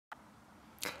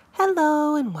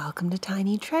Hello and welcome to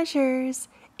Tiny Treasures.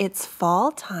 It's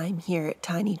fall time here at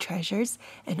Tiny Treasures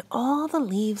and all the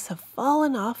leaves have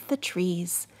fallen off the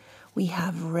trees. We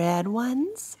have red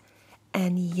ones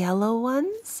and yellow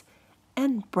ones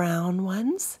and brown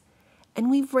ones,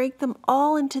 and we've raked them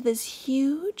all into this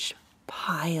huge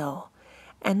pile.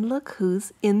 And look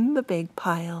who's in the big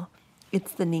pile.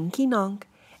 It's the Ninky Nonk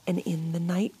and in the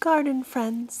night garden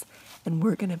friends, and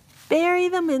we're going to bury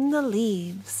them in the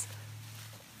leaves.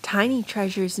 Tiny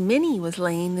Treasures Minnie was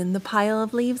laying in the pile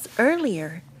of leaves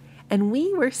earlier, and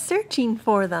we were searching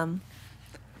for them.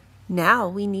 Now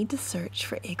we need to search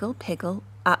for Iggle Piggle,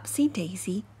 Upsy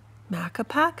Daisy, Makka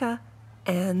Pakka,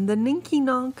 and the Ninky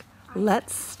Nonk.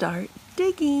 Let's start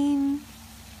digging.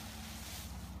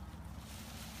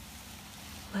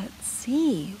 Let's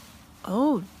see.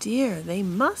 Oh dear, they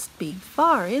must be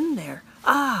far in there.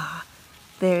 Ah,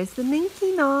 there's the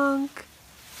Ninky Nonk.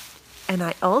 And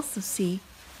I also see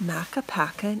Makka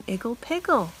Pakka and Iggle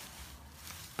Piggle.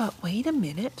 But wait a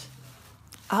minute.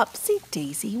 Upsy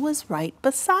Daisy was right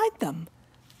beside them.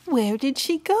 Where did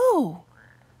she go?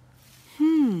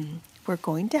 We're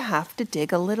going to have to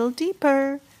dig a little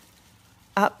deeper.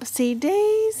 Upsy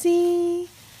Daisy,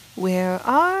 where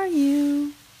are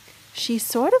you? She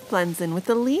sort of blends in with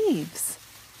the leaves.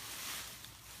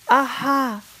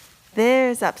 Aha!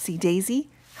 There's Upsy Daisy.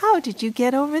 How did you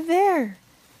get over there?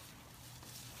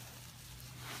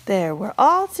 There, we're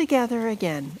all together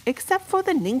again, except for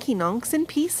the Ninky Nonks in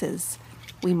pieces.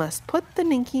 We must put the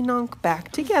Ninky Nonk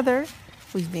back together.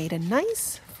 We've made a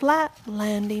nice flat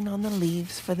landing on the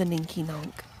leaves for the Ninky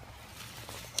Nonk.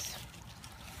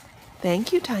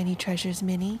 Thank you, Tiny Treasures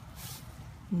Minnie.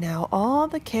 Now all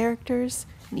the characters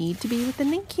need to be with the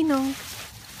Ninky Nonk.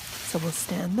 So we'll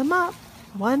stand them up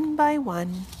one by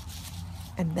one.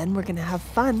 And then we're going to have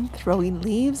fun throwing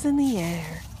leaves in the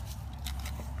air.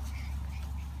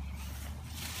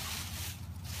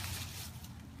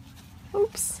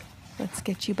 Oops, let's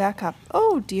get you back up.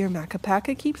 Oh dear, Makka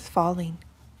Pakka keeps falling.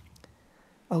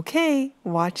 Okay,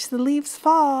 watch the leaves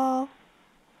fall.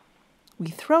 We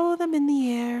throw them in the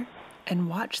air and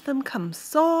watch them come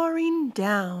soaring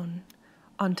down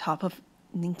on top of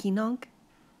Ninky Nonk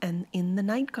and in the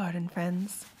night garden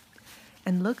friends.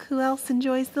 And look who else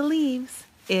enjoys the leaves.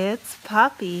 It's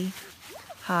Puppy.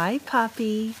 Hi,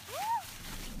 Puppy.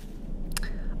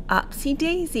 Upsy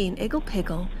Daisy and Iggle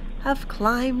Piggle have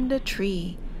climbed a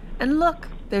tree. And look,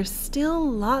 there's still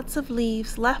lots of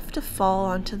leaves left to fall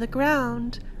onto the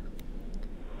ground.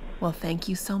 Well, thank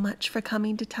you so much for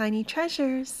coming to Tiny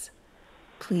Treasures.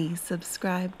 Please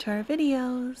subscribe to our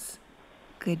videos.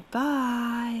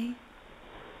 Goodbye.